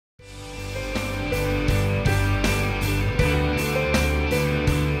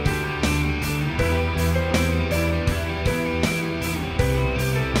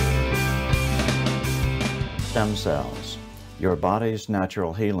stem cells, your body's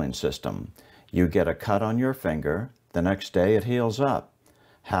natural healing system. You get a cut on your finger, the next day it heals up.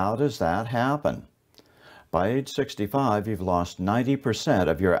 How does that happen? By age 65, you've lost 90%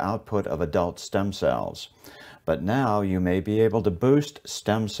 of your output of adult stem cells. But now you may be able to boost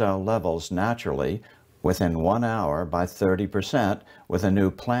stem cell levels naturally within 1 hour by 30% with a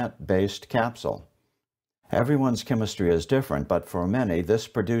new plant-based capsule. Everyone's chemistry is different, but for many, this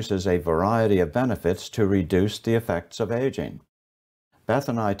produces a variety of benefits to reduce the effects of aging. Beth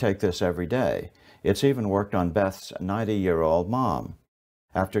and I take this every day. It's even worked on Beth's 90-year-old mom.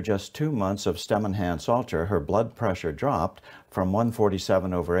 After just 2 months of Stem Enhance Ultra, her blood pressure dropped from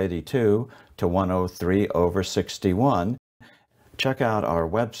 147/82 to 103/61. Check out our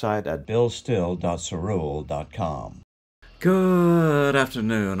website at billstill.cerule.com. Good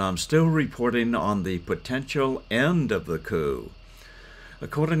afternoon. I'm still reporting on the potential end of the coup.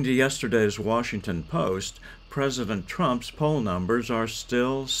 According to yesterday's Washington Post, President Trump's poll numbers are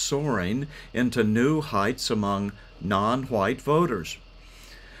still soaring into new heights among non-white voters.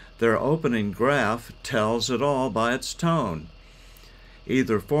 Their opening graph tells it all by its tone.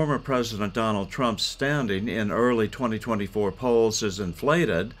 Either former President Donald Trump's standing in early 2024 polls is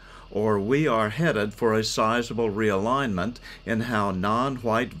inflated, or we are headed for a sizable realignment in how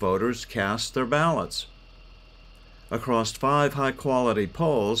non-white voters cast their ballots. Across 5 high-quality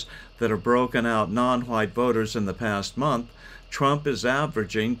polls that have broken out non-white voters in the past month, Trump is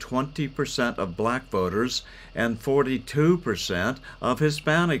averaging 20% of black voters and 42% of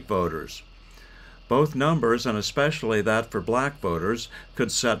Hispanic voters. Both numbers, and especially that for black voters,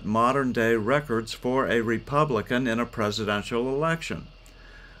 could set modern-day records for a Republican in a presidential election.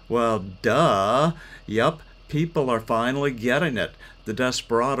 Well, duh. Yup, people are finally getting it. The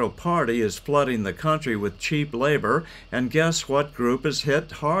Desperado party is flooding the country with cheap labor, and guess what group is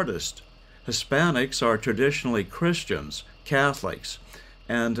hit hardest? Hispanics are traditionally Christians, Catholics,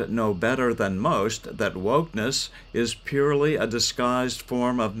 and know better than most that wokeness is purely a disguised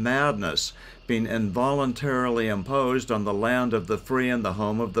form of madness, being involuntarily imposed on the land of the free and the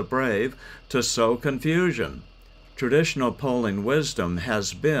home of the brave to sow confusion. Traditional polling wisdom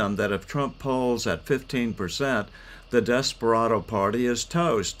has been that if Trump polls at 15%, the Desperado party is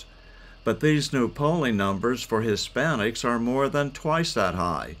toast. But these new polling numbers for Hispanics are more than twice that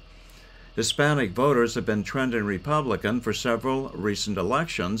high. Hispanic voters have been trending Republican for several recent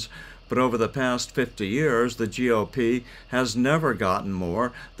elections, but over the past 50 years, the GOP has never gotten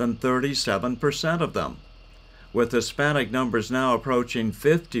more than 37% of them. With Hispanic numbers now approaching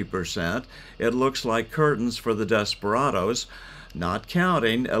 50%, it looks like curtains for the Desperados, not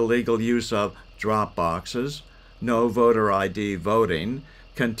counting illegal use of drop boxes, no voter ID voting,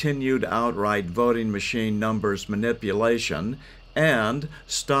 continued outright voting machine numbers manipulation, and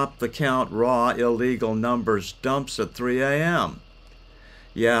stop the count raw illegal numbers dumps at 3 a.m.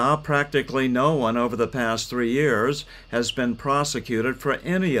 Yeah, practically no one over the past 3 years has been prosecuted for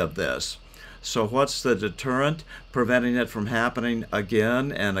any of this. So what's the deterrent preventing it from happening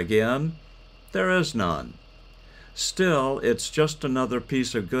again and again? There is none. Still, it's just another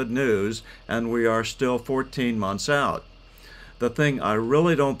piece of good news, and we are still 14 months out. The thing I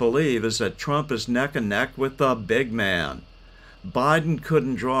really don't believe is that Trump is neck and neck with the big man. Biden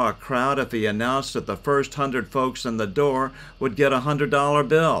couldn't draw a crowd if he announced that the first 100 folks in the door would get a $100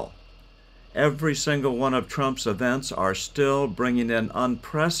 bill. Every single one of Trump's events are still bringing in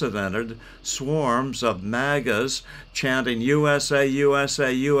unprecedented swarms of MAGAs chanting USA,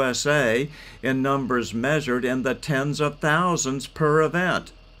 USA, USA in numbers measured in the tens of thousands per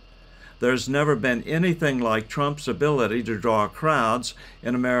event. There's never been anything like Trump's ability to draw crowds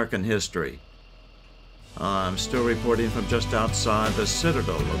in American history. I'm still reporting from just outside the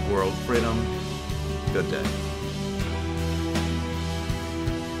citadel of world freedom. Good day.